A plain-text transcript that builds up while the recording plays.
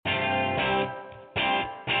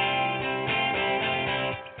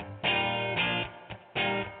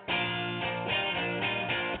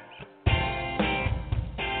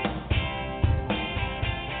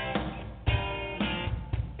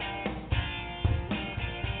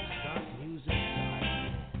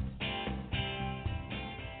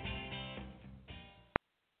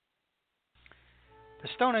The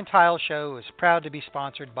Stone and Tile Show is proud to be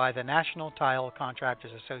sponsored by the National Tile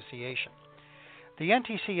Contractors Association. The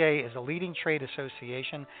NTCA is a leading trade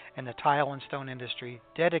association in the tile and stone industry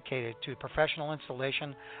dedicated to professional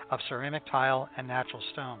installation of ceramic tile and natural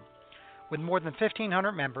stone. With more than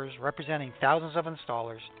 1,500 members representing thousands of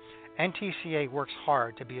installers, NTCA works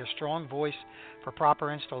hard to be a strong voice for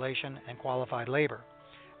proper installation and qualified labor.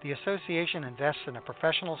 The association invests in a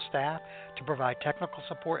professional staff to provide technical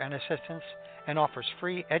support and assistance and offers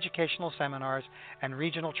free educational seminars and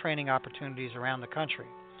regional training opportunities around the country.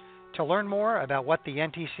 To learn more about what the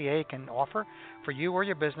NTCA can offer for you or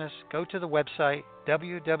your business, go to the website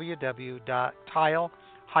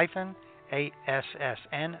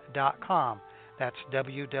www.tile-assn.com. That's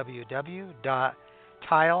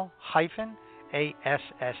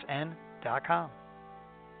www.tile-assn.com.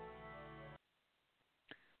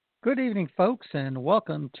 Good evening, folks, and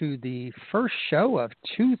welcome to the first show of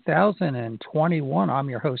 2021. I'm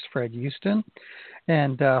your host, Fred Houston,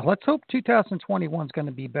 and let's hope 2021 is going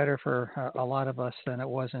to be better for a lot of us than it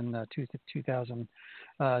was in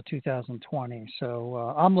 2020.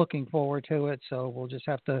 So I'm looking forward to it, so we'll just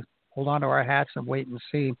have to hold on to our hats and wait and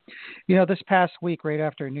see. You know, this past week, right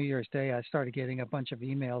after New Year's Day, I started getting a bunch of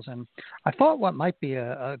emails, and I thought what might be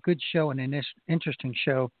a good show and an interesting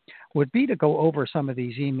show would be to go over some of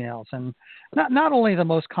these emails, and not only the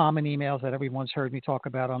most common emails that everyone's heard me talk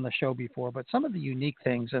about on the show before, but some of the unique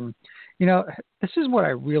things. And, you know, this is what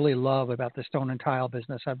I really love about the stone and tile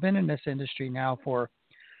business. I've been in this industry now for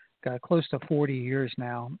close to 40 years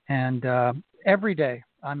now, and every day,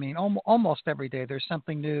 I mean, almost every day, there's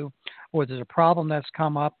something new, or there's a problem that's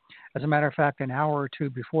come up. As a matter of fact, an hour or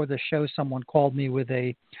two before the show, someone called me with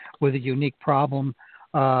a unique problem,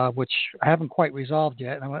 which I haven't quite resolved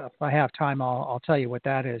yet. And if I have time, I'll tell you what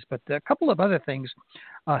that is. But a couple of other things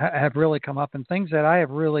have really come up, and things that I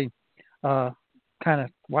have really kind of,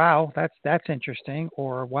 wow, that's interesting,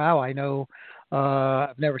 or wow, I know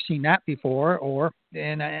I've never seen that before, or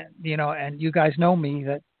and you guys know me,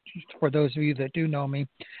 that for those of you that do know me,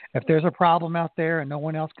 if there's a problem out there and no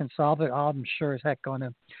one else can solve it, I'm sure as heck going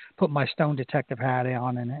to put my stone detective hat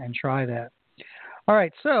on and try that. All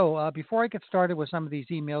right, so before I get started with some of these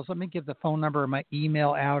emails, let me give the phone number of my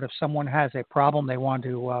email out if someone has a problem they want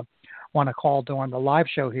to call during the live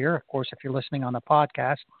show here. Of course, if you're listening on the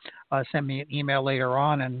podcast, send me an email later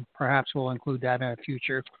on, and perhaps we'll include that in a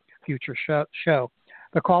future show.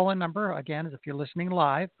 The call-in number, again, is if you're listening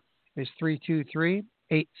live, is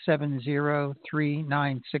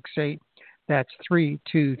 323-870-3968. That's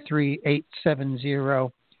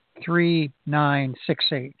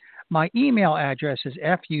 323-870-3968. My email address is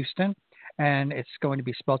fhouston, and it's going to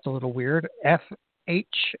be spelled a little weird,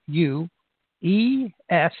 FHUESTON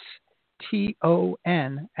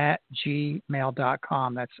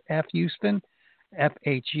 @gmail.com. That's fhouston,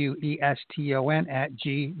 FHUESTON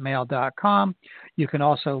 @gmail.com. You can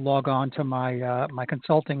also log on to my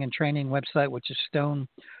consulting and training website, which is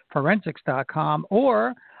stoneforensics.com,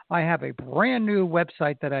 or I have a brand new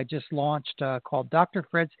website that I just launched called Dr.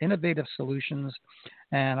 Fred's Innovative Solutions,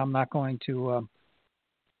 and I'm not going to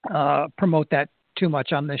promote that too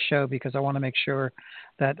much on this show because I want to make sure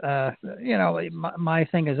that, my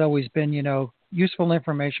thing has always been, useful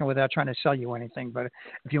information without trying to sell you anything. But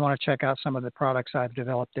if you want to check out some of the products I've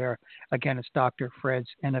developed there, again, it's Dr. Fred's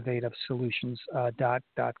Innovative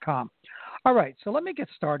Solutions.com. All right, so let me get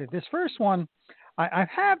started. This first one, I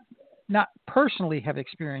have not personally have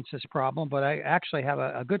experienced this problem, but I actually have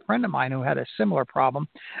a good friend of mine who had a similar problem.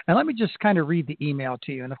 And let me just kind of read the email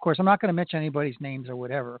to you. And of course, I'm not going to mention anybody's names or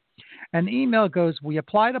whatever. And the email goes, we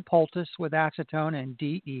applied a poultice with acetone and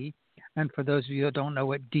DE. And for those of you that don't know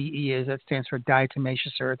what DE is, that stands for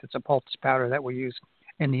diatomaceous earth. It's a poultice powder that we use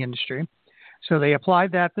in the industry. So they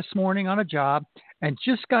applied that this morning on a job and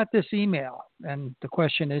just got this email. And the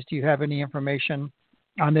question is, do you have any information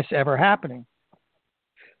on this ever happening?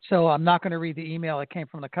 So I'm not going to read the email that came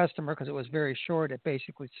from the customer because it was very short. It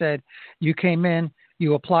basically said, you came in,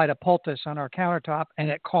 you applied a poultice on our countertop, and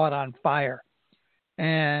it caught on fire.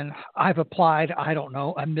 And I've applied, I don't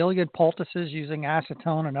know, 1 million poultices using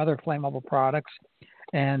acetone and other flammable products.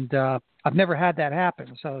 And I've never had that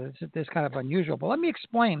happen. So it's kind of unusual. But let me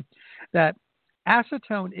explain that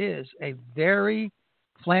acetone is a very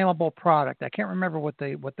flammable product. I can't remember what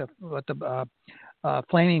the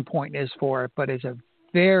flaming point is for it, but it's a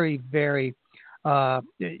very, very,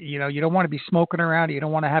 you don't want to be smoking around. You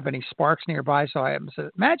don't want to have any sparks nearby. So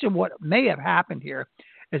imagine what may have happened here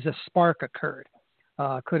is a spark occurred.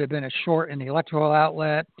 Could have been a short in the electrical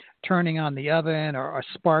outlet, turning on the oven, or a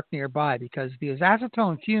spark nearby, because these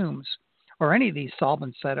acetone fumes, or any of these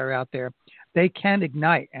solvents that are out there, they can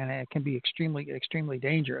ignite, and it can be extremely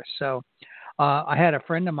dangerous. So I had a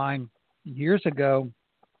friend of mine years ago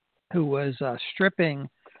who was stripping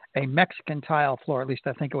a Mexican tile floor. At least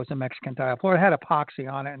I think it was a Mexican tile floor. It had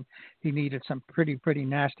epoxy on it, and he needed some pretty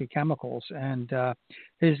nasty chemicals. And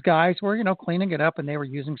his guys were, cleaning it up, and they were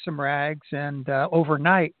using some rags. And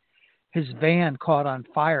overnight, his van caught on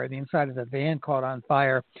fire. The inside of the van caught on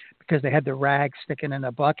fire because they had the rag sticking in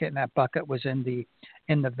a bucket, and that bucket was in the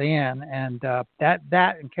van. And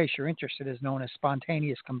that, in case you're interested, is known as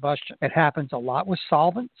spontaneous combustion. It happens a lot with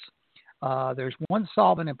solvents. There's one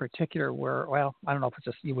solvent in particular where, well, I don't know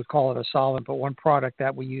if you would call it a solvent, but one product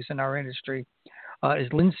that we use in our industry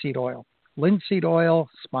is linseed oil. Linseed oil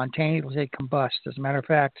spontaneously combusts. As a matter of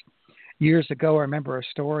fact, years ago, I remember a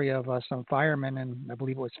story of some firemen in, I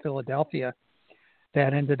believe it was Philadelphia,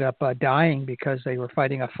 that ended up dying because they were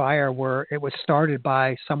fighting a fire where it was started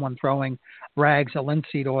by someone throwing rags of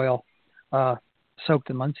linseed oil,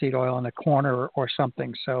 soaked in linseed oil in a corner or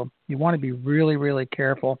something. So you want to be really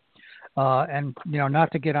careful. And,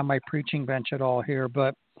 not to get on my preaching bench at all here,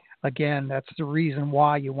 but again, that's the reason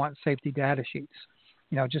why you want safety data sheets.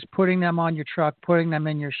 Just putting them on your truck, putting them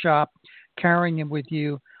in your shop, carrying them with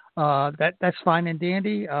you, that's fine and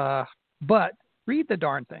dandy. But read the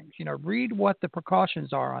darn things, read what the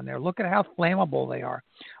precautions are on there. Look at how flammable they are.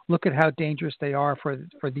 Look at how dangerous they are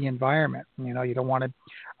for the environment. You don't want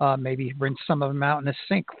to maybe rinse some of them out in the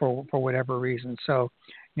sink for whatever reason. So,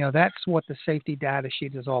 that's what the safety data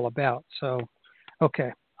sheet is all about. So,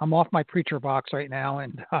 okay, I'm off my preacher box right now,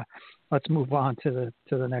 and let's move on to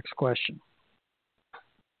the next question.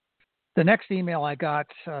 The next email I got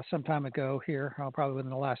some time ago here, probably within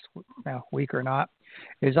the last week or not,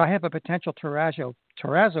 is I have a potential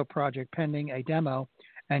terrazzo project pending a demo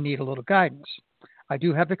and need a little guidance. I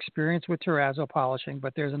do have experience with terrazzo polishing,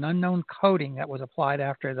 but there's an unknown coating that was applied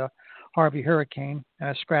after the Harvey hurricane and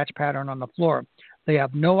a scratch pattern on the floor. They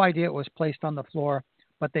have no idea it was placed on the floor,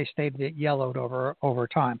 but they stated it yellowed over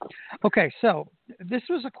time. Okay, so this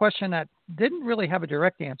was a question that didn't really have a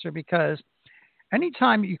direct answer because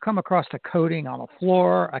anytime you come across a coating on a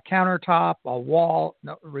floor, a countertop, a wall,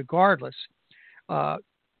 regardless,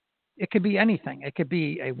 it could be anything. It could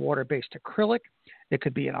be a water-based acrylic. It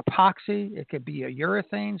could be an epoxy. It could be a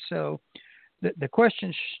urethane. So the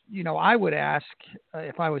question, I would ask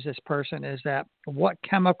if I was this person is that what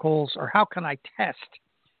chemicals or how can I test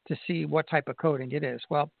to see what type of coating it is?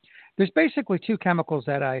 Well, there's basically two chemicals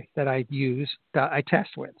that I use that I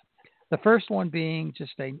test with. The first one being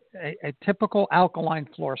just a typical alkaline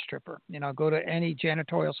floor stripper. Go to any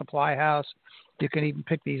janitorial supply house. You can even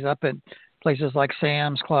pick these up at places like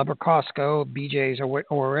Sam's Club or Costco, BJ's or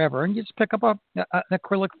wherever, and you just pick up an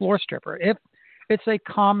acrylic floor stripper. If it's a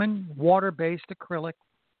common water-based acrylic,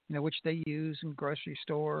 which they use in grocery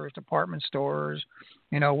stores, department stores,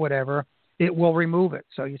 whatever, it will remove it.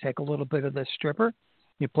 So you take a little bit of the stripper,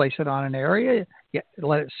 you place it on an area, you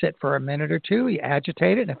let it sit for a minute or two, you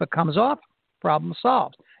agitate it, and if it comes off, problem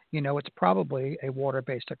solved. It's probably a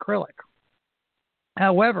water-based acrylic.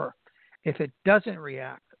 However, if it doesn't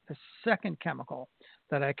react, the second chemical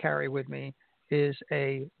that I carry with me is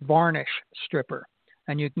a varnish stripper.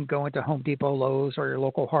 And you can go into Home Depot, Lowe's, or your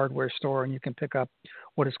local hardware store, and you can pick up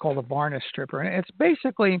what is called a varnish stripper. And it's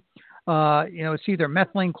basically, it's either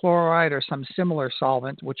methylene chloride or some similar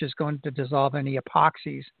solvent, which is going to dissolve any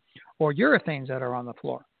epoxies or urethanes that are on the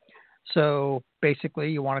floor. So basically,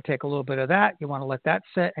 you want to take a little bit of that. You want to let that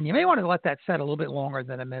set, and you may want to let that set a little bit longer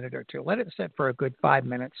than a minute or two. Let it sit for a good 5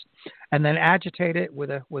 minutes, and then agitate it with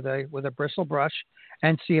a bristle brush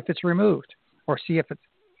and see if it's removed or see if it's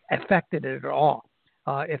affected it at all.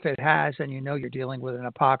 If it has, then you're dealing with an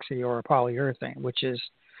epoxy or a polyurethane, which is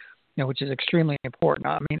extremely important.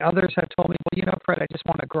 I mean, others have told me, well, Fred, I just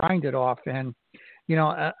want to grind it off, and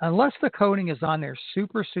unless the coating is on there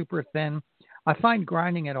super thin, I find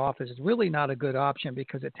grinding it off is really not a good option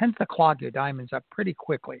because it tends to clog your diamonds up pretty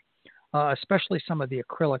quickly, especially some of the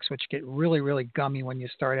acrylics, which get really gummy when you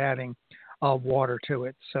start adding water to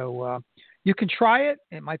it. So you can try it.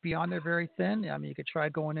 It might be on there very thin. I mean, you could try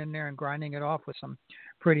going in there and grinding it off with some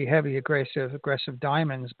pretty heavy, aggressive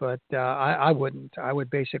diamonds, but I wouldn't. I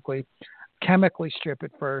would basically chemically strip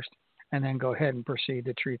it first and then go ahead and proceed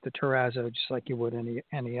to treat the terrazzo just like you would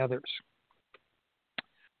any others.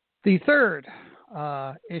 The third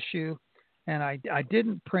issue, and I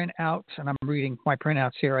didn't print out, and I'm reading my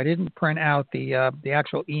printouts here. I didn't print out the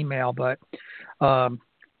actual email, but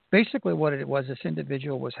basically what it was, this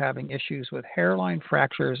individual was having issues with hairline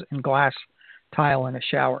fractures and glass tile in a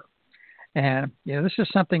shower. And, this is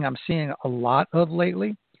something I'm seeing a lot of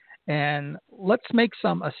lately. And let's make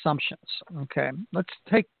some assumptions. Okay. Let's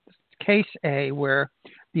case A where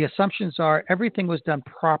the assumptions are everything was done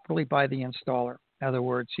properly by the installer. In other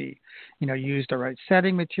words, he, used the right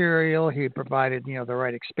setting material. He provided, the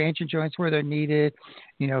right expansion joints where they're needed.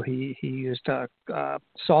 He used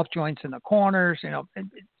soft joints in the corners. The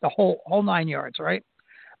whole 9 yards, right?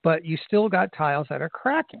 But you still got tiles that are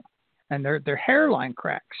cracking, and they're hairline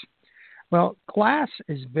cracks. Well, glass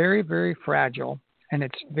is very, very fragile, and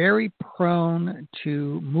it's very prone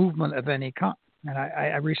to movement of any kind. And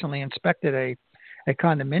I recently inspected a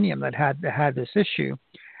condominium that had this issue.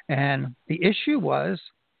 And the issue was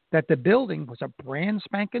that the building was a brand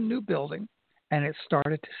spanking new building, and it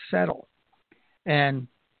started to settle. And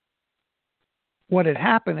what had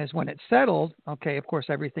happened is when it settled, okay, of course,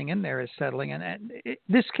 everything in there is settling. And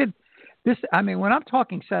when I'm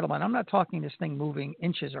talking settlement, I'm not talking this thing moving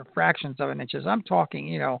inches or fractions of an inches. I'm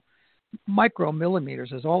talking,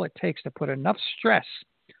 micromillimeters is all it takes to put enough stress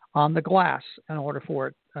on the glass in order for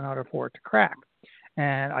it to crack.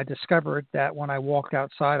 And I discovered that when I walked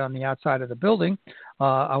outside on the outside of the building,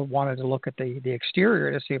 I wanted to look at the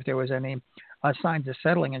exterior to see if there was any signs of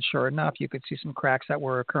settling. And sure enough, you could see some cracks that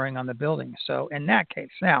were occurring on the building. So in that case,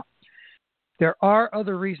 now, there are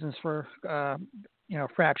other reasons for,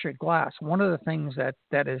 fractured glass. One of the things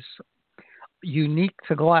that is unique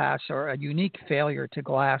to glass, or a unique failure to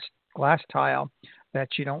glass tile that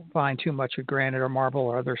you don't find too much with granite or marble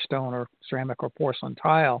or other stone or ceramic or porcelain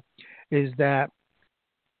tile, is that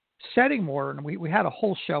setting mortar, and we had a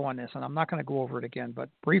whole show on this, and I'm not going to go over it again, but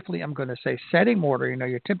briefly I'm going to say setting mortar,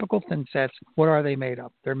 your typical thin sets, what are they made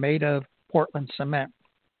of? They're made of Portland cement.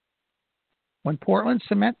 When Portland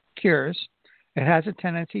cement cures, it has a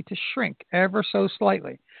tendency to shrink ever so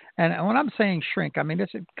slightly. And when I'm saying shrink, I mean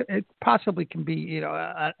it possibly can be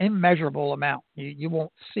an immeasurable amount. You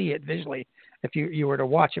won't see it visually if you were to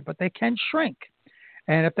watch it, but they can shrink.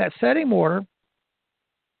 And if that setting mortar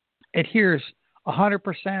adheres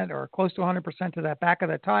 100% or close to 100% to that back of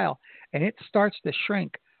the tile, and it starts to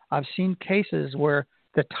shrink, I've seen cases where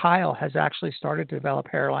the tile has actually started to develop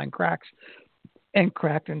hairline cracks and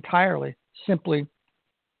cracked entirely simply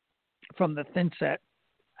from the thin set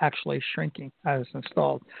actually shrinking as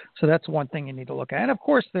installed. So that's one thing you need to look at. And of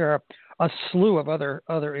course, there are a slew of other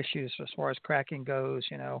issues as far as cracking goes.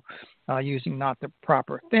 Using not the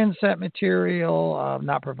proper thin set material,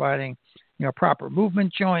 not providing proper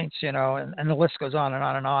movement joints, and the list goes on and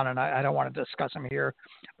on and on. And I don't want to discuss them here,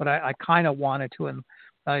 but I kind of wanted to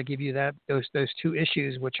give you those two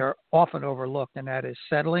issues which are often overlooked, and that is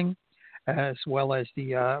settling as well as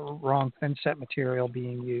the wrong thin set material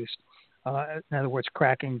being used. In other words,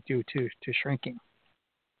 cracking due to shrinking.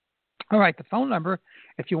 All right, the phone number,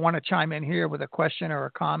 if you want to chime in here with a question or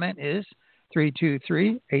a comment, is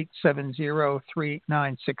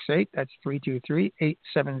 323-870-3968. That's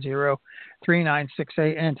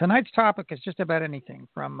 323-870-3968. And tonight's topic is just about anything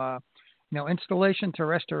from installation to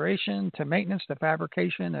restoration to maintenance to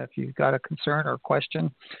fabrication. If you've got a concern or a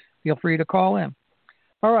question, feel free to call in.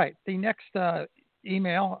 All right, the next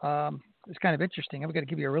email is kind of interesting. I'm going to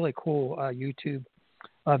give you a really cool YouTube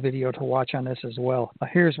video to watch on this as well.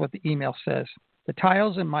 Here's what the email says. The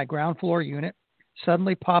tiles in my ground floor unit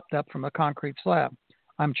suddenly popped up from a concrete slab.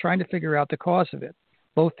 I'm trying to figure out the cause of it.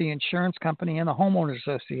 Both the insurance company and the homeowners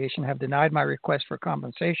association have denied my request for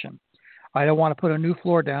compensation. I don't want to put a new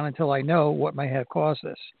floor down until I know what may have caused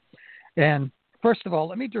this. And first of all,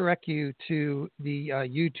 let me direct you to the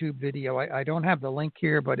YouTube video. I don't have the link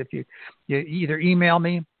here, but if you either email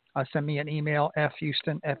me, send me an email,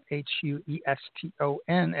 fhouston, FHUESTON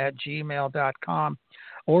 @gmail.com,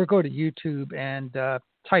 or go to YouTube and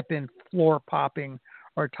type in floor popping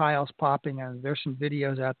or tiles popping, and there's some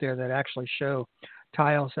videos out there that actually show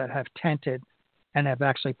tiles that have tented and have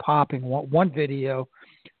actually popping. One video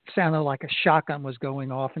sounded like a shotgun was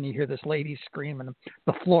going off, and you hear this lady scream, and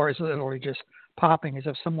the floor is literally just popping as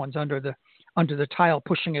if someone's under the tile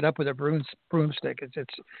pushing it up with a broomstick.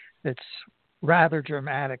 It's rather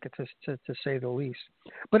dramatic, to say the least.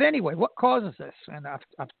 But anyway, what causes this? And I've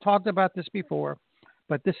talked about this before,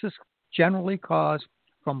 but this is generally caused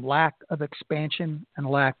from lack of expansion and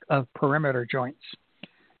lack of perimeter joints.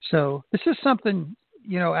 So this is something,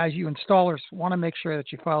 as you installers want to make sure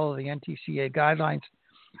that you follow the NTCA guidelines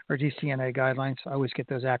or GCNA guidelines. I always get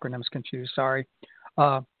those acronyms confused. Sorry.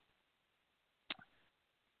 Follow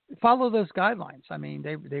those guidelines. I mean,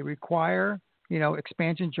 they require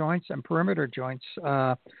expansion joints and perimeter joints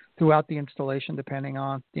throughout the installation, depending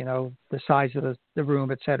on, the size of the room,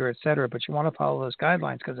 et cetera, et cetera. But you want to follow those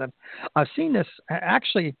guidelines because I've seen this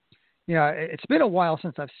actually, it's been a while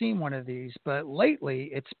since I've seen one of these, but lately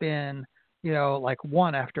it's been like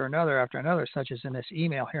one after another, such as in this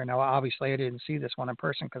email here. Now, obviously, I didn't see this one in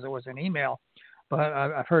person because it was an email, but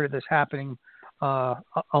I've heard of this happening a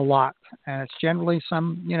lot, and it's generally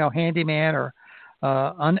some handyman or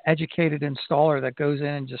uneducated installer that goes in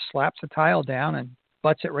and just slaps a tile down and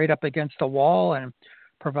butts it right up against the wall and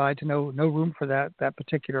provides no room for that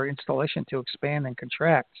particular installation to expand and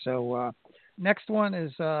contract. So next one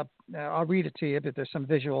is I'll read it to you, but there's some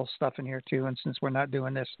visual stuff in here too. And since we're not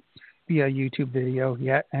doing this via YouTube video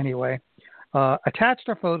yet, anyway, attached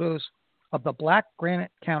are photos of the black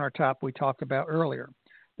granite countertop we talked about earlier.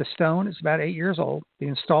 The stone is about 8 years old. The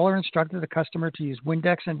installer instructed the customer to use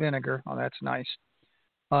Windex and vinegar. Oh, that's nice.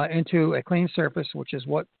 Into a clean surface, which is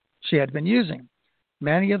what she had been using.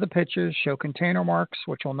 Many of the pictures show container marks,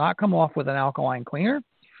 which will not come off with an alkaline cleaner.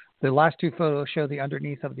 The last two photos show the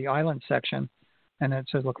underneath of the island section, and it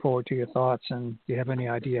says, look forward to your thoughts, and do you have any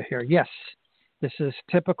idea here? Yes, this is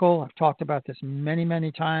typical. I've talked about this many,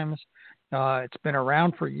 many times. It's been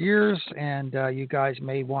around for years, and you guys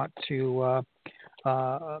may want to,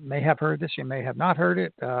 may have heard this, you may have not heard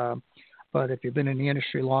it, but if you've been in the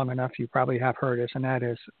industry long enough, you probably have heard this, and that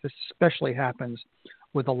is, this especially happens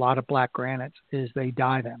with a lot of black granites, is they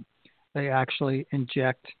dye them. They actually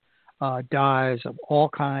inject dyes of all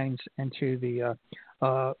kinds into the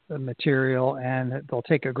material, and they'll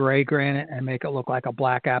take a gray granite and make it look like a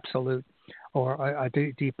black absolute or a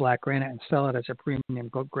deep black granite and sell it as a premium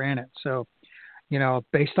granite. So,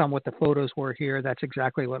 based on what the photos were here, that's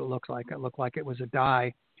exactly what it looked like. It looked like it was a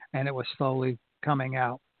dye, and it was slowly coming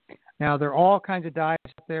out. Now, there are all kinds of dyes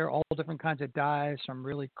out there, all different kinds of dyes, some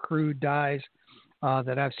really crude dyes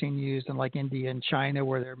that I've seen used in like India and China,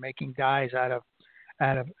 where they're making dyes out of,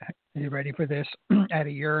 are you ready for this? Out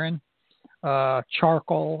of urine,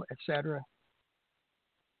 charcoal, etc.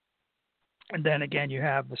 And then again, you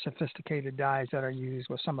have the sophisticated dyes that are used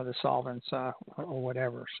with some of the solvents or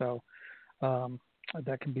whatever. So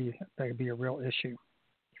that can be a real issue.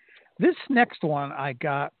 This next one I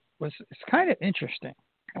got it's kind of interesting.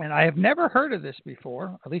 And I have never heard of this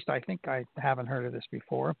before. At least I think I haven't heard of this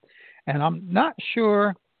before. And I'm not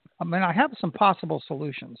sure. I mean, I have some possible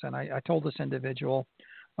solutions. And I told this individual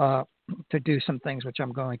to do some things, which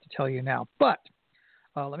I'm going to tell you now. But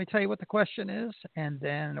let me tell you what the question is, and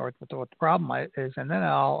then, or what the problem is, and then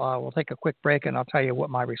we'll take a quick break, and I'll tell you what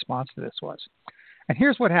my response to this was. And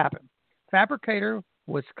here's what happened. Fabricator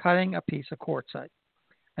was cutting a piece of quartzite.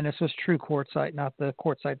 And this was true quartzite, not the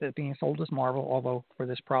quartzite that's being sold as marble, although for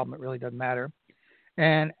this problem it really doesn't matter.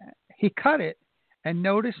 And he cut it and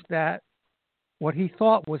noticed that what he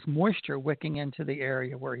thought was moisture wicking into the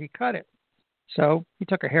area where he cut it. So he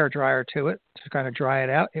took a hairdryer to it to kind of dry it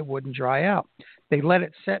out. It wouldn't dry out. They let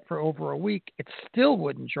it set for over a week. It still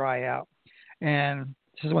wouldn't dry out. And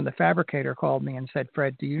this is when the fabricator called me and said,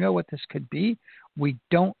 Fred, do you know what this could be? We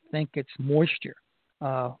don't think it's moisture.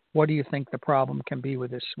 What do you think the problem can be with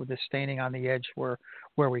this staining on the edge where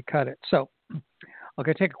we cut it? So I'm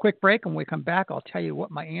going to take a quick break, and when we come back, I'll tell you what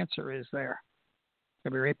my answer is there.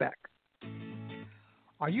 I'll be right back.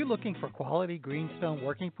 Are you looking for quality greenstone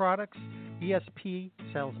working products? ESP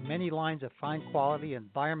sells many lines of fine quality,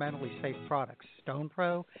 environmentally safe products. Stone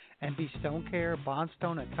Pro, NB Stone Care,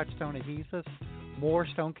 Bondstone and Touchstone adhesives, more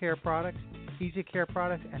Stone Care products, Easy Care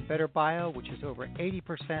products, and Better Bio, which is over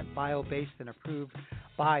 80% bio-based and approved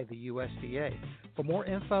by the USDA. For more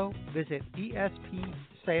info, visit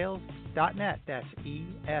espsales.net. That's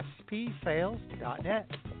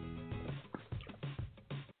espsales.net.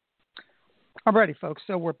 Alrighty, folks.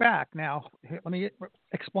 So we're back now. Let me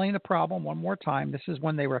explain the problem one more time. This is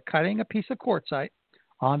when they were cutting a piece of quartzite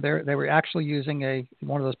on there. They were actually using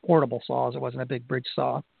one of those portable saws. It wasn't a big bridge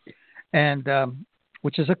saw, and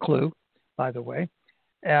which is a clue, by the way.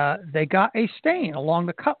 They got a stain along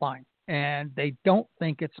the cut line, and they don't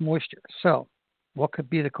think it's moisture. So, what could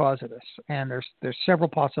be the cause of this? And there's several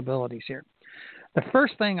possibilities here. The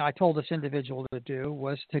first thing I told this individual to do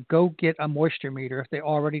was to go get a moisture meter if they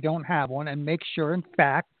already don't have one and make sure, in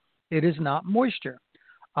fact, it is not moisture.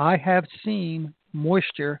 I have seen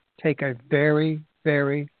moisture take a very,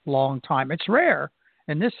 very long time. It's rare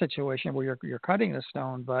in this situation where you're cutting the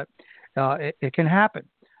stone, but it can happen.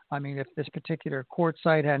 I mean, if this particular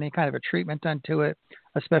quartzite had any kind of a treatment done to it,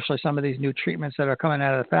 especially some of these new treatments that are coming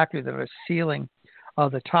out of the factory that are sealing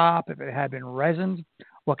the top, if it had been resined,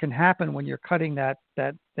 what can happen when you're cutting that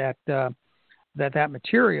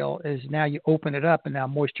material is now you open it up and now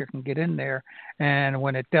moisture can get in there. And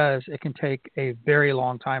when it does, it can take a very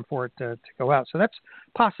long time for it to go out. So that's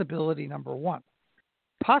possibility number one.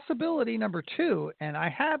 Possibility number two, and I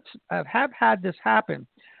have had this happen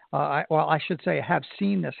I should say, I have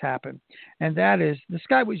seen this happen, and that is this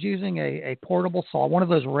guy was using a portable saw, one of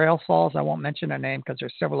those rail saws. I won't mention a name because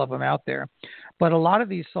there's several of them out there, but a lot of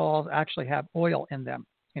these saws actually have oil in them,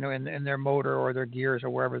 in their motor or their gears or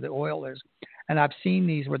wherever the oil is. And I've seen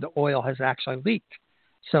these where the oil has actually leaked.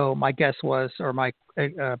 So my guess was, or my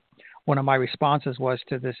one of my responses was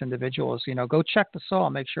to this individual is, go check the saw,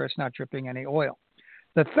 make sure it's not dripping any oil.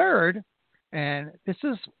 The third, and this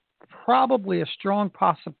is probably a strong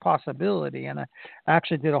possibility, and I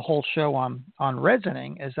actually did a whole show on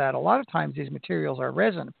resining, is that a lot of times these materials are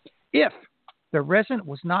resin. If the resin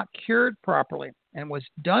was not cured properly and was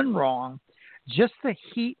done wrong, just the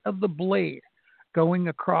heat of the blade going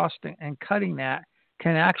across and cutting that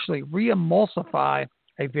can actually re-emulsify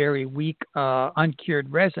a very weak,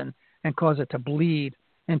 uncured resin and cause it to bleed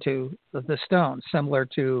into the stone, similar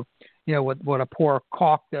to what a poor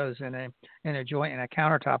caulk does in a joint in a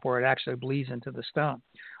countertop where it actually bleeds into the stone.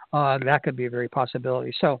 That could be a very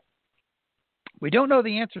possibility. So we don't know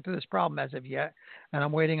the answer to this problem as of yet, and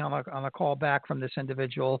I'm waiting on a call back from this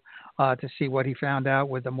individual to see what he found out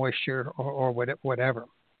with the moisture or whatever.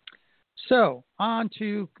 So on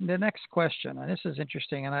to the next question, and this is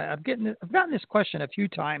interesting, and I've gotten this question a few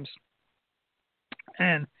times,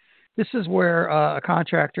 and this is where a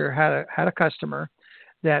contractor had a customer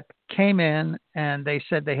that came in and they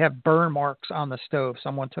said they have burn marks on the stove.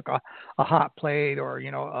 Someone took a hot plate or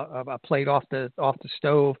a plate off the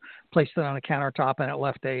stove, placed it on the countertop, and it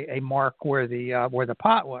left a mark where the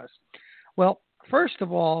pot was. Well, first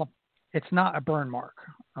of all, it's not a burn mark.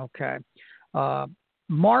 Okay,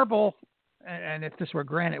 marble, and if this were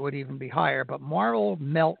granite, it would even be higher. But marble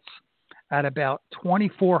melts at about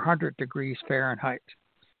 2,400 degrees Fahrenheit.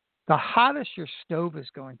 The hottest your stove is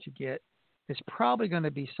going to get is probably going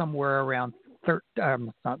to be somewhere around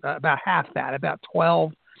about half that, about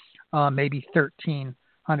 12, maybe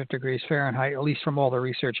 1,300 degrees Fahrenheit, at least from all the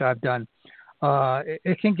research I've done.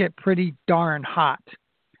 It can get pretty darn hot,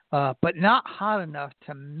 but not hot enough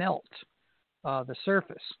to melt the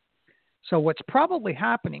surface. So what's probably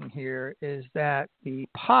happening here is that the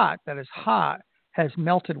pot that is hot has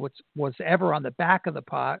melted what's ever on the back of the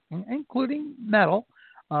pot, including metal.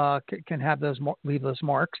 Can have leave those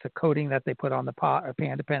marks, the coating that they put on the pot or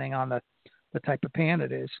pan, depending on the type of pan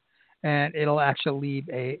it is, and it'll actually leave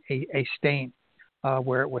a stain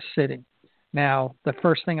where it was sitting. Now, the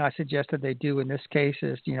first thing I suggested they do in this case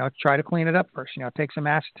is, try to clean it up first. Take some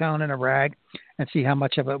acetone and a rag and see how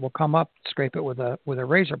much of it will come up. Scrape it with a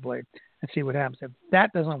razor blade and see what happens. If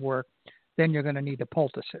that doesn't work, then you're going to need to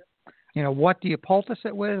poultice it. What do you poultice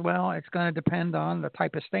it with? Well, it's going to depend on the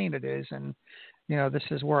type of stain it is, and this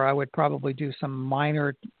is where I would probably do some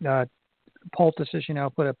minor poultices.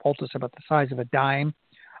 Put a poultice about the size of a dime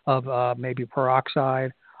of maybe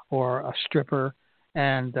peroxide or a stripper,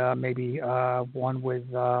 and maybe one with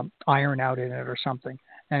iron out in it or something.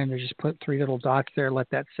 And you just put 3 little dots there, let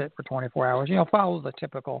that sit for 24 hours. Follow the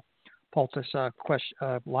typical poultice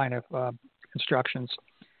line of instructions,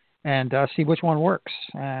 and see which one works.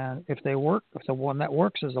 And if they work, if the one that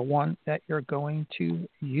works is the one that you're going to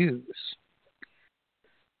use.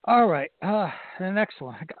 All right, the next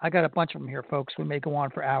one. I got a bunch of them here, folks. We may go on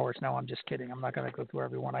for hours. No, I'm just kidding. I'm not going to go through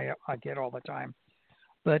every one I get all the time.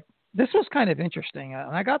 But this was kind of interesting.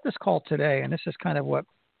 And I got this call today, and this is kind of what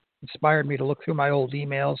inspired me to look through my old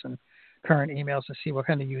emails and current emails to see what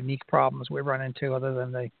kind of unique problems we run into other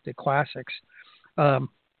than the classics. And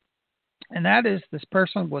that is, this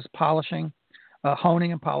person was honing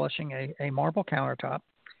and polishing a marble countertop.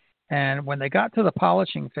 And when they got to the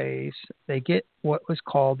polishing phase, they get what was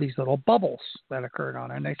called these little bubbles that occurred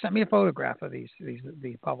on it. And they sent me a photograph of these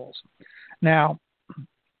bubbles. Now,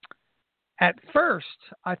 at first,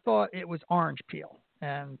 I thought it was orange peel.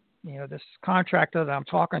 And, this contractor that I'm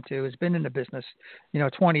talking to has been in the business,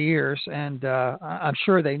 20 years. And I'm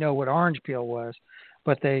sure they know what orange peel was.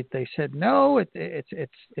 But they said, no,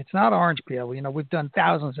 it's not orange peel. We've done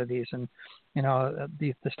thousands of these, and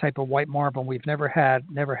this type of white marble, we've never had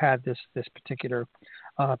this particular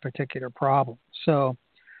problem. So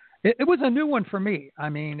it was a new one for me. I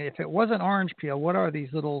mean, if it wasn't orange peel, what are these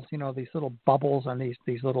little bubbles and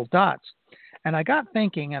these little dots? And I got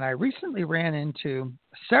thinking, and I recently ran into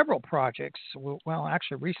several projects. Well,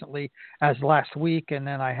 actually, recently as last week, and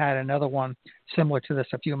then I had another one similar to this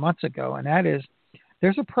a few months ago, and that is,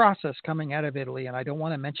 there's a process coming out of Italy, and I don't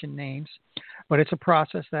want to mention names, but it's a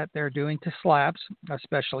process that they're doing to slabs,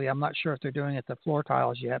 especially. I'm not sure if they're doing it to floor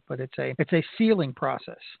tiles yet, but it's a sealing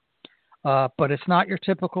process. But it's not your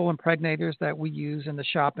typical impregnators that we use in the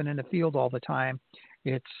shop and in the field all the time.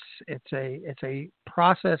 It's a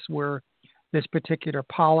process where this particular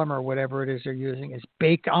polymer, whatever it is they're using, is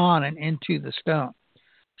baked on and into the stone.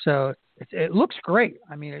 So it looks great.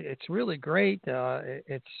 I mean, it's really great.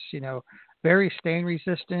 It's, very stain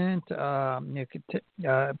resistant. I'm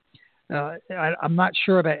not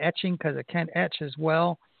sure about etching because it can etch as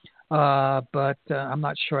well. But I'm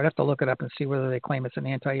not sure. I'd have to look it up and see whether they claim it's an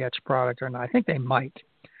anti-etch product or not. I think they might.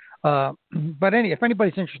 But if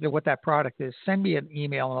anybody's interested in what that product is, send me an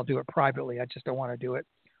email and I'll do it privately. I just don't want to do it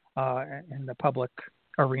in the public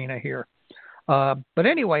arena here. But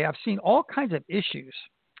anyway, I've seen all kinds of issues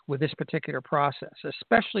with this particular process,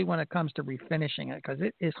 especially when it comes to refinishing it, because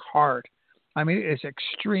it is hard. I mean, it is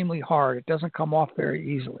extremely hard. It doesn't come off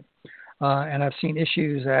very easily. And I've seen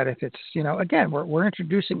issues that if it's, again, we're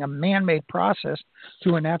introducing a man-made process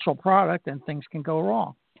to a natural product and things can go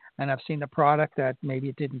wrong. And I've seen the product that maybe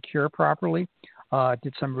it didn't cure properly,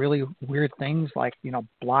 did some really weird things like,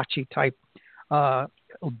 blotchy type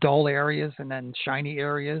dull areas and then shiny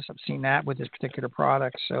areas. I've seen that with this particular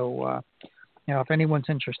product. So, if anyone's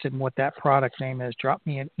interested in what that product name is, drop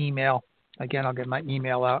me an email. Again, I'll get my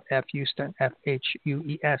email out, fhueston,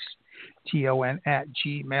 FHUESTON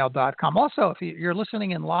 @gmail.com. Also, if you're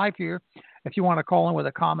listening in live here, if you want to call in with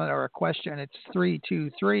a comment or a question, it's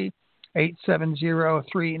 323-870-3968,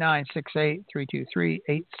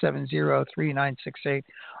 323-870-3968.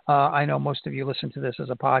 I know most of you listen to this as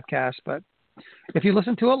a podcast, but if you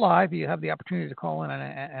listen to it live, you have the opportunity to call in and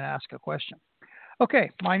ask a question.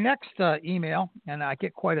 Okay, my next email, and I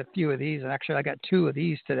get quite a few of these, and actually I got 2 of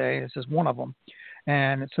these today. This is one of them.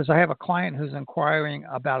 And it says, I have a client who's inquiring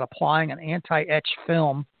about applying an anti-etch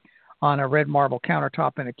film on a red marble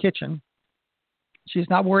countertop in a kitchen. She's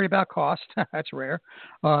not worried about cost. That's rare.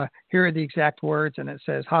 Here are the exact words, and it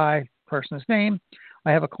says, hi, person's name.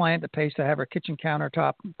 I have a client that pays to have her kitchen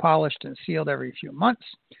countertop polished and sealed every few months.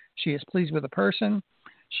 She is pleased with the person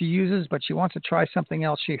she uses, but she wants to try something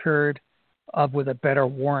else she heard of with a better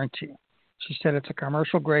warranty. She said it's a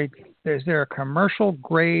commercial grade. Is there a commercial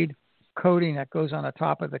grade coating that goes on the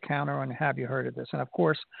top of the counter? And have you heard of this? And of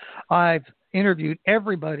course, I've interviewed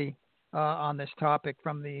everybody on this topic,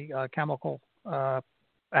 from the chemical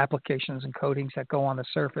applications and coatings that go on the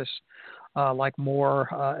surface, like Moore,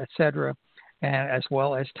 etc., and as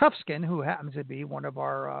well as ToughSkin, who happens to be one of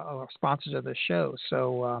our sponsors of the show.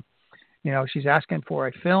 So, she's asking for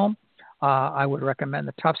a film. I would recommend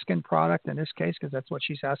the ToughSkin product in this case because that's what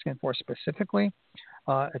she's asking for specifically.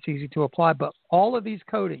 It's easy to apply, but all of these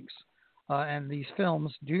coatings and these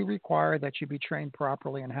films do require that you be trained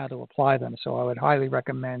properly in how to apply them. So I would highly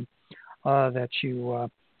recommend that you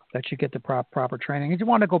get the proper training. If you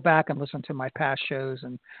want to go back and listen to my past shows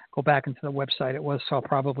and go back into the website, it was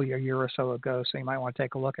probably a year or so ago, so you might want to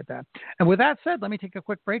take a look at that. And with that said, let me take a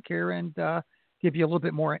quick break here and give you a little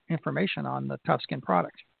bit more information on the ToughSkin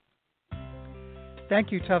product. Thank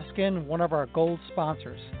you, ToughSkin, one of our gold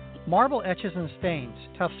sponsors. Marble etches and stains.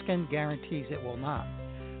 ToughSkin guarantees it will not.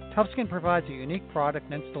 ToughSkin provides a unique product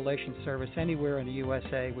and installation service anywhere in the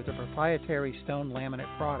USA with their proprietary stone laminate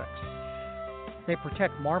products. They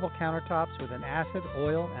protect marble countertops with an acid,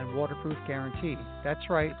 oil, and waterproof guarantee. That's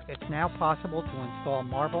right, it's now possible to install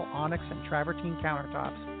marble, onyx, and travertine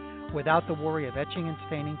countertops without the worry of etching and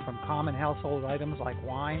staining from common household items like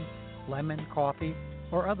wine, lemon, coffee,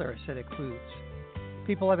 or other acidic foods.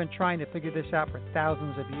 People have been trying to figure this out for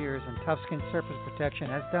thousands of years, and ToughSkin Surface Protection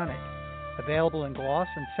has done it. Available in gloss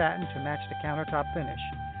and satin to match the countertop finish.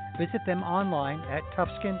 Visit them online at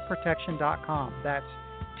toughskinprotection.com. That's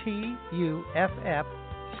TUFF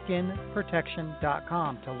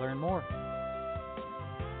skinprotection.com to learn more.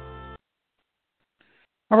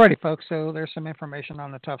 Alrighty, folks, so there's some information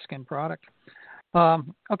on the ToughSkin product.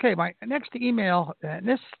 Okay, my next email,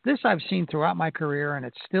 this I've seen throughout my career, and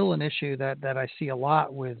it's still an issue that I see a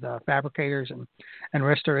lot with fabricators and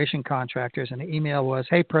restoration contractors. And the email was,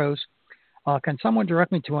 hey, pros, can someone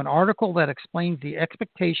direct me to an article that explains the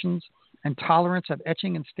expectations and tolerance of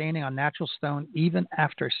etching and staining on natural stone even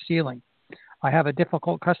after sealing? I have a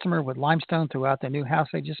difficult customer with limestone throughout the new house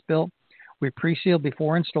they just built. We pre-sealed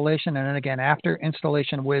before installation and then again after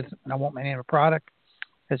installation with, and I won't name a product.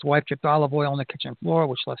 His wife dripped olive oil on the kitchen floor,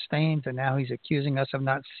 which left stains, and now he's accusing us of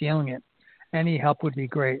not sealing it. Any help would be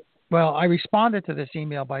great. Well, I responded to this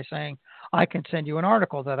email by saying I can send you an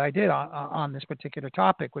article that I did on this particular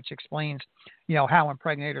topic, which explains, how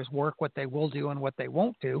impregnators work, what they will do, and what they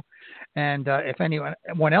won't do. And if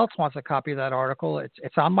anyone else wants a copy of that article,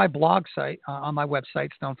 it's on my blog site, on my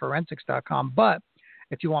website, stoneforensics.com. But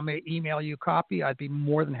if you want me to email you a copy, I'd be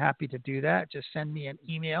more than happy to do that. Just send me an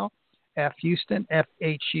email. FHueston,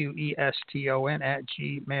 FHUESTON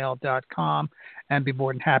 @gmail.com, and be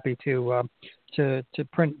more than happy to to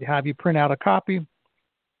have you print out a copy.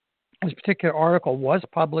 This particular article was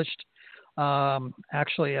published.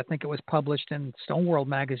 Actually, I think it was published in Stone World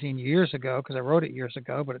magazine years ago because I wrote it years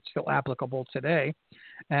ago, but it's still applicable today.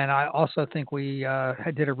 And I also think we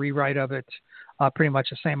did a rewrite of it, pretty much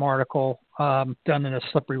the same article done in a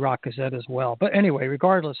Slippery Rock Gazette as well. But anyway,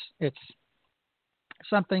 regardless, it's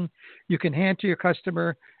something you can hand to your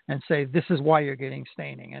customer and say, this is why you're getting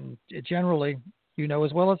staining. And generally, you know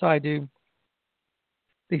as well as I do,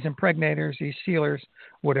 these impregnators, these sealers,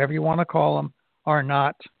 whatever you want to call them, are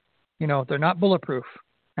not, they're not bulletproof.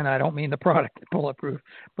 And I don't mean the product is bulletproof,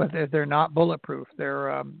 but they're not bulletproof.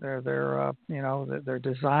 They're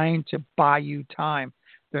designed to buy you time.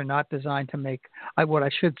 They're not designed to make. What I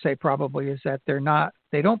should say probably is that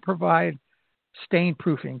they don't provide stain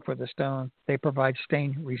proofing for the stone. They provide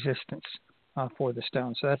stain resistance for the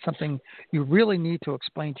stone. So that's something you really need to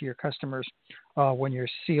explain to your customers when you're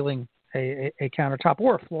sealing a countertop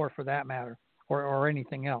or a floor for that matter, or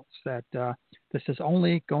anything else, that this is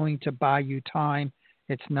only going to buy you time.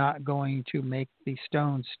 It's not going to make the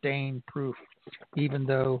stone stain proof, even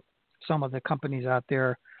though some of the companies out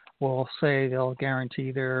there will say they'll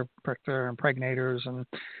guarantee their impregnators and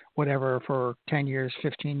whatever for 10 years,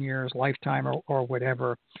 15 years, lifetime, or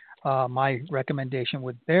whatever. My recommendation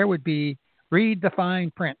would be read the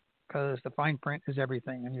fine print, because the fine print is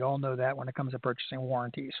everything, and you all know that when it comes to purchasing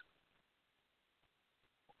warranties.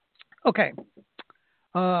 Okay,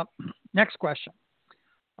 next question.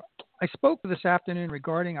 I spoke this afternoon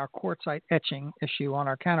regarding our quartzite etching issue on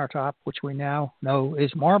our countertop, which we now know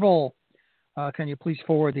is marble. Can you please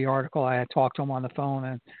forward the article? I had talked to him on the phone,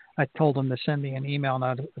 and I told him to send me an email,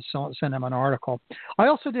 not to send him an article. I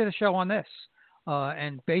also did a show on this,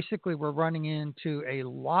 and basically we're running into a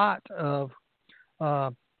lot of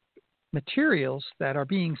materials that are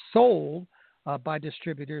being sold by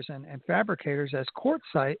distributors and fabricators as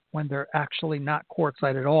quartzite when they're actually not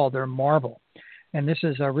quartzite at all. They're marble. And this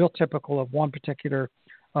is real typical of one particular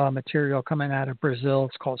material coming out of Brazil.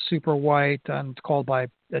 It's called super white, and it's called by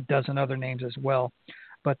a dozen other names as well.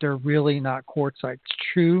 But they're really not quartzites.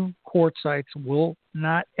 True quartzites will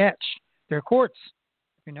not etch. They're quartz.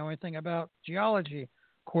 If you know anything about geology,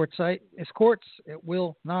 quartzite is quartz. It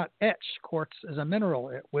will not etch. Quartz is a mineral.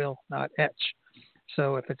 It will not etch.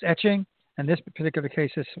 So if it's etching, in this particular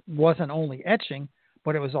case, this wasn't only etching,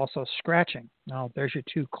 but it was also scratching. Now, there's your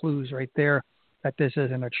two clues right there that this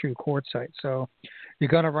isn't a true quartzite. So you're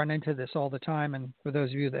going to run into this all the time. And for those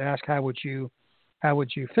of you that ask, how would you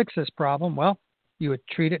fix this problem? Well, you would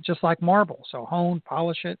treat it just like marble. So hone,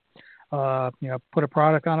 polish it, put a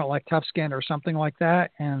product on it like Tough Skin or something like that,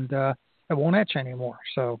 and it won't etch anymore.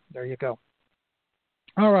 So there you go.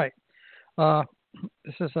 All right.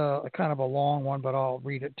 This is a kind of a long one, but I'll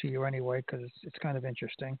read it to you anyway because it's kind of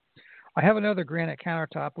interesting. I have another granite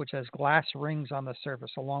countertop which has glass rings on the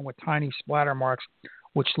surface along with tiny splatter marks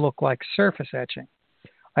which look like surface etching.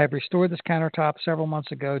 I have restored this countertop several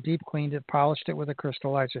months ago, deep cleaned it, polished it with a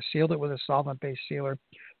crystallizer, sealed it with a solvent-based sealer.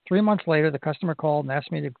 3 months later, the customer called and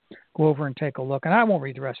asked me to go over and take a look. And I won't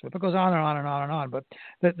read the rest of it. It goes on and on and on and on. But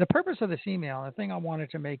the purpose of this email, and the thing I wanted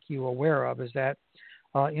to make you aware of, is that,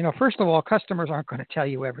 first of all, customers aren't going to tell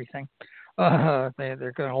you everything. They're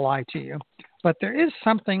going to lie to you. But there is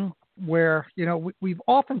something where, we've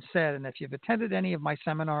often said, and if you've attended any of my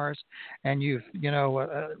seminars and you've,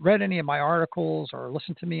 read any of my articles or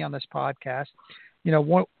listened to me on this podcast,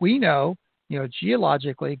 what we know,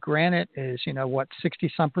 geologically, granite is,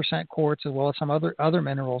 60-some% quartz as well as some other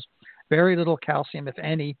minerals, very little calcium, if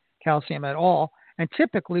any calcium at all, and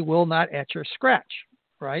typically will not etch or scratch,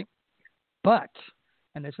 right? But,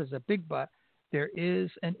 and this is a big but, there is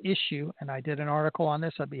an issue, and I did an article on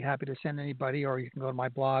this. I'd be happy to send anybody, or you can go to my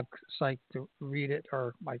blog site to read it,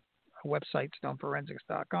 or my website,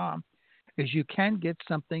 stoneforensics.com, is you can get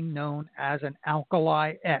something known as an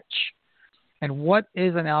alkali etch. And what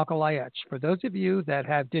is an alkali etch? For those of you that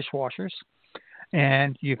have dishwashers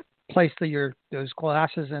and you've placed those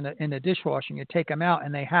glasses in the dishwasher and you take them out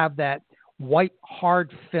and they have that white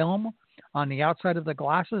hard film on the outside of the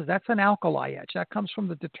glasses, that's an alkali etch. That comes from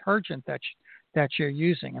the detergent that you're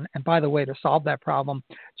using. And by the way, to solve that problem,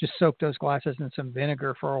 just soak those glasses in some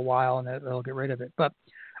vinegar for a while and it'll get rid of it. But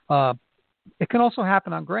it can also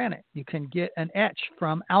happen on granite. You can get an etch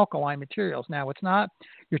from alkaline materials. Now, it's not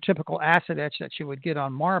your typical acid etch that you would get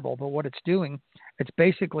on marble, but what it's doing, it's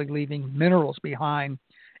basically leaving minerals behind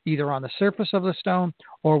either on the surface of the stone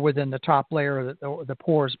or within the top layer of the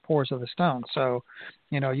pores of the stone. So,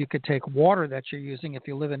 you could take water that you're using if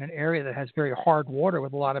you live in an area that has very hard water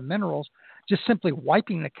with a lot of minerals, just simply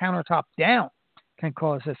wiping the countertop down can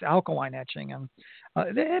cause this alkaline etching. And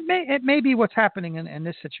it may be what's happening in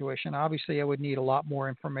this situation. Obviously, I would need a lot more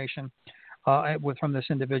information from this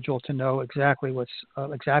individual to know exactly what's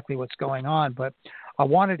going on. But I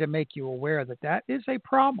wanted to make you aware that is a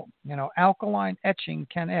problem. Alkaline etching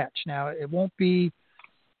can etch. Now, it won't be,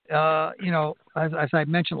 as I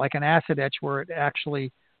mentioned, like an acid etch where it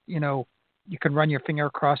actually, you can run your finger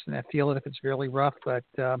across it and feel it if it's really rough. But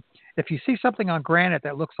if you see something on granite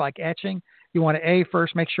that looks like etching, you want to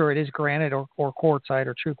first make sure it is granite or quartzite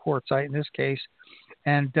or true quartzite in this case,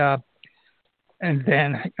 and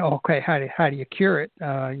then okay, how do you cure it?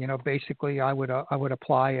 Basically, I would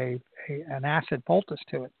apply an acid poultice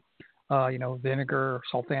to it. Vinegar,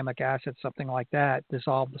 sulfamic acid, something like that.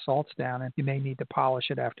 Dissolve the salts down, and you may need to polish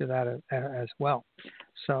it after that as well.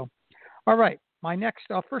 So, all right. My next,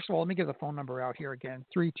 first of all, let me give the phone number out here again,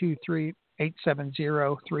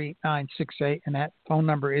 323-870-3968. And that phone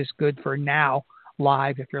number is good for now,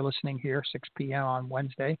 live, if you're listening here, 6 p.m. on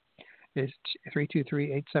Wednesday, is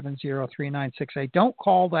 323-870-3968. Don't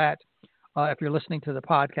call that if you're listening to the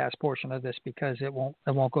podcast portion of this, because it won't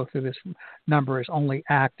go through. This number is only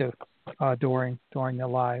active during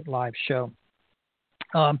the live show.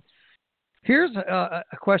 Here's a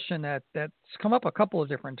question that's come up a couple of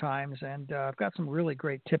different times, and I've got some really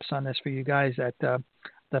great tips on this for you guys at the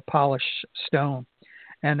Polish Stone.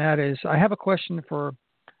 And that is, I have a question for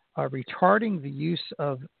retarding the use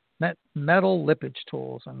of metal lippage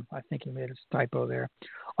tools, and I think he made a typo there.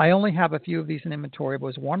 I only have a few of these in inventory, but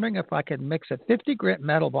was wondering if I could mix a 50 grit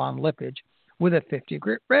metal bond lippage with a 50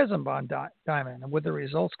 grit resin bond diamond, and would the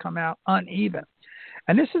results come out uneven?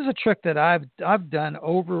 And this is a trick that I've done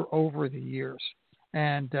over the years,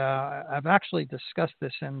 and I've actually discussed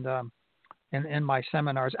this in my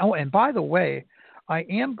seminars. Oh, and by the way, I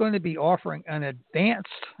am going to be offering an advanced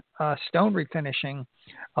stone refinishing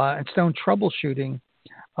and stone troubleshooting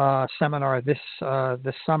seminar this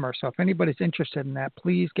summer. So if anybody's interested in that,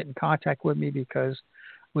 please get in contact with me, because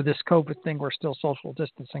with this COVID thing, we're still social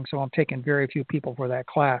distancing, so I'm taking very few people for that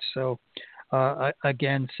class. So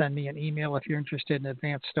again, send me an email if you're interested in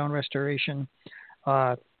advanced stone restoration.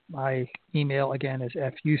 My email again is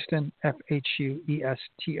fhueston,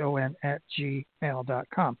 FHUESTON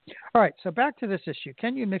 @gmail.com. All right, so back to this issue.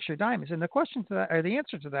 Can you mix your diamonds? And the question to that, or the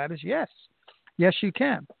answer to that, is yes. Yes, you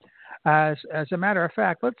can. As a matter of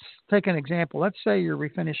fact, let's take an example. Let's say you're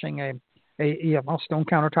refinishing a stone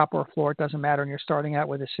countertop or a floor. It doesn't matter, and you're starting out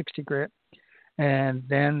with a 60 grit. And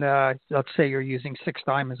then let's say you're using 6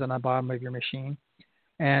 diamonds on the bottom of your machine,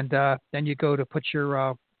 and then you go to put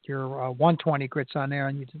your 120 grits on there,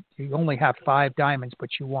 and you only have 5 diamonds, but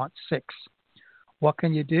you want 6. What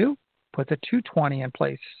can you do? Put the 220 in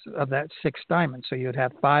place of that 6 diamonds, so you'd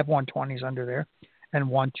have 5 120s under there and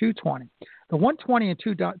 1 220. The 120 and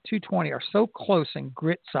 220 are so close in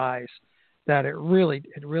grit size that it really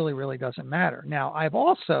doesn't matter. Now, I've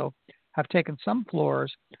also have taken some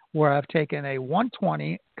floors where I've taken a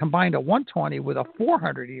 120, combined a 120 with a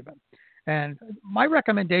 400 even. And my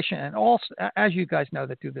recommendation, and all, as you guys know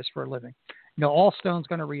that do this for a living, all stone's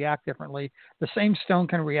going to react differently. The same stone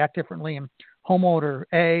can react differently in homeowner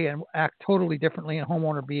A and act totally differently in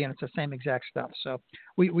homeowner B, and it's the same exact stuff. So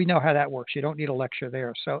we know how that works. You don't need a lecture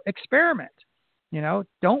there. So experiment.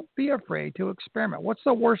 Don't be afraid to experiment. What's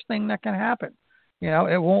the worst thing that can happen?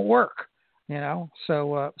 It won't work.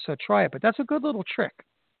 So try it. But that's a good little trick.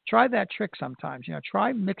 Try that trick sometimes.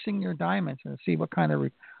 Try mixing your diamonds and see what kind of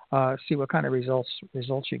results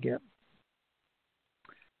you get.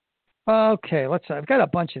 Okay, I've got a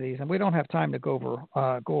bunch of these, and we don't have time to go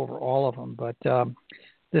over all of them. But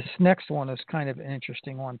this next one is kind of an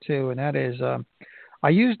interesting one too, and that is I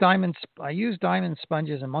use diamond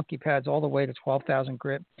sponges and monkey pads all the way to 12,000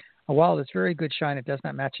 grit. And while it's very good shine, it does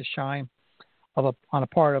not match the shine on a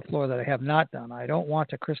part of the floor that I have not done. I don't want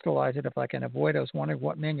to crystallize it if I can avoid it. I was wondering,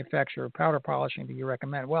 what manufacturer of powder polishing do you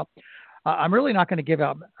recommend? Well, I'm really not going to give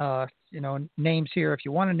out, names here. If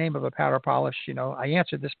you want a name of a powder polish, I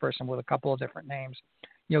answered this person with a couple of different names.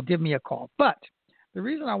 Give me a call. But the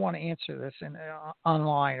reason I want to answer this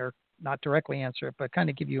online, or not directly answer it, but kind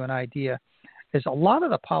of give you an idea, is a lot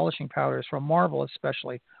of the polishing powders from Marvel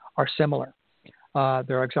especially are similar.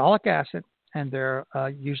 They're oxalic acid, and they're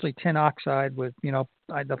usually tin oxide with,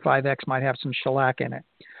 the 5X might have some shellac in it.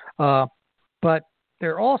 But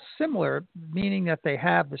they're all similar, meaning that they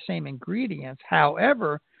have the same ingredients.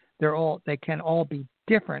 However, they can all be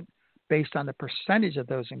different based on the percentage of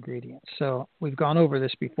those ingredients. So we've gone over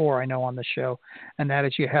this before, I know, on the show, and that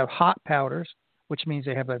is you have hot powders, which means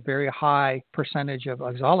they have a very high percentage of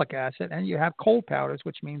oxalic acid, and you have cold powders,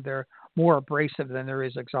 which means they're more abrasive than there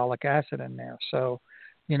is oxalic acid in there. So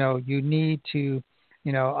you need to,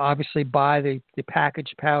 obviously buy the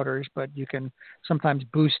packaged powders, but you can sometimes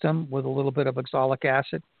boost them with a little bit of oxalic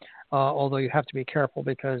acid. Although you have to be careful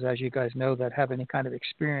because, as you guys know that have any kind of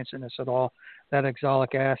experience in this at all, that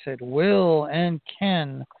oxalic acid will and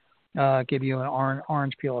can give you an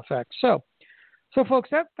orange peel effect. So folks,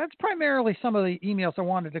 that's primarily some of the emails I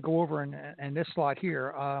wanted to go over in this slot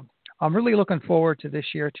here. I'm really looking forward to this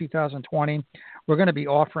year, 2020. We're going to be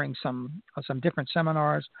offering some different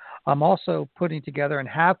seminars. I'm also putting together and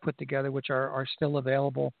have put together, which are still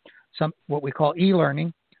available, some what we call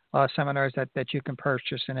e-learning seminars that you can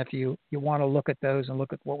purchase. And if you want to look at those and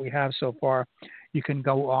look at what we have so far, you can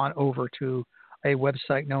go on over to a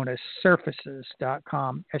website known as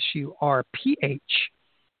surfaces.com, SURPHACHES,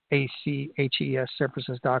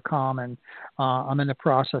 surfaces.com, and I'm in the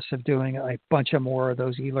process of doing a bunch of more of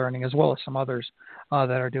those e-learning, as well as some others that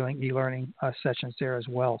are doing e-learning sessions there as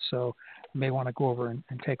well. So you may want to go over and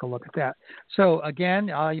take a look at that. So again,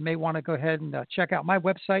 you may want to go ahead and check out my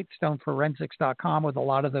website, stoneforensics.com, with a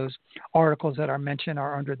lot of those articles that are mentioned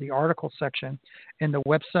are under the article section in the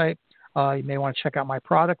website. You may want to check out my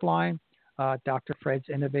product line, Dr. Fred's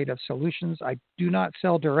Innovative Solutions. I do not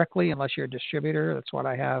sell directly unless you're a distributor. That's what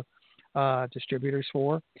I have distributors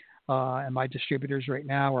for. And my distributors right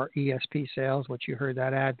now are ESP Sales, which you heard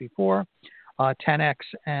that ad before, 10X,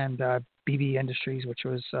 and BB Industries, which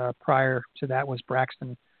was prior to that was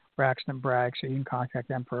Braxton Bragg. So you can contact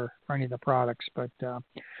them for any of the products. But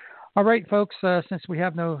all right, folks, since we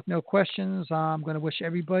have no questions, I'm going to wish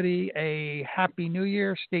everybody a happy new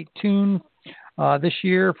year. Stay tuned this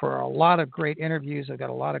year for a lot of great interviews. I've got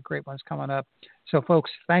a lot of great ones coming up. So, folks,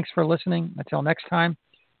 thanks for listening. Until next time,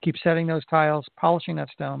 keep setting those tiles, polishing that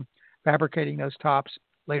stone, fabricating those tops.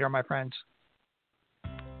 Later, my friends.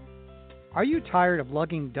 Are you tired of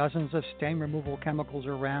lugging dozens of stain removal chemicals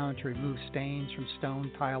around to remove stains from stone,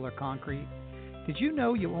 tile, or concrete? Did you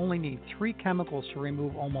know you only need 3 chemicals to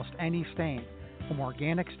remove almost any stain? From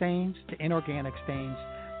organic stains to inorganic stains,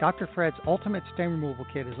 Dr. Fred's Ultimate Stain Removal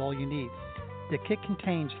Kit is all you need. The kit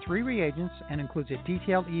contains 3 reagents and includes a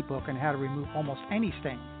detailed ebook on how to remove almost any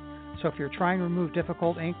stain. So if you're trying to remove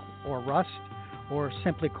difficult ink or rust or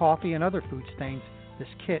simply coffee and other food stains, this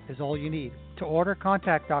kit is all you need. To order,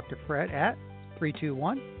 contact Dr. Fred at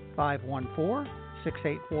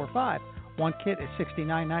 321-514-6845. One kit is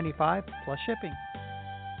 $69.95 plus shipping.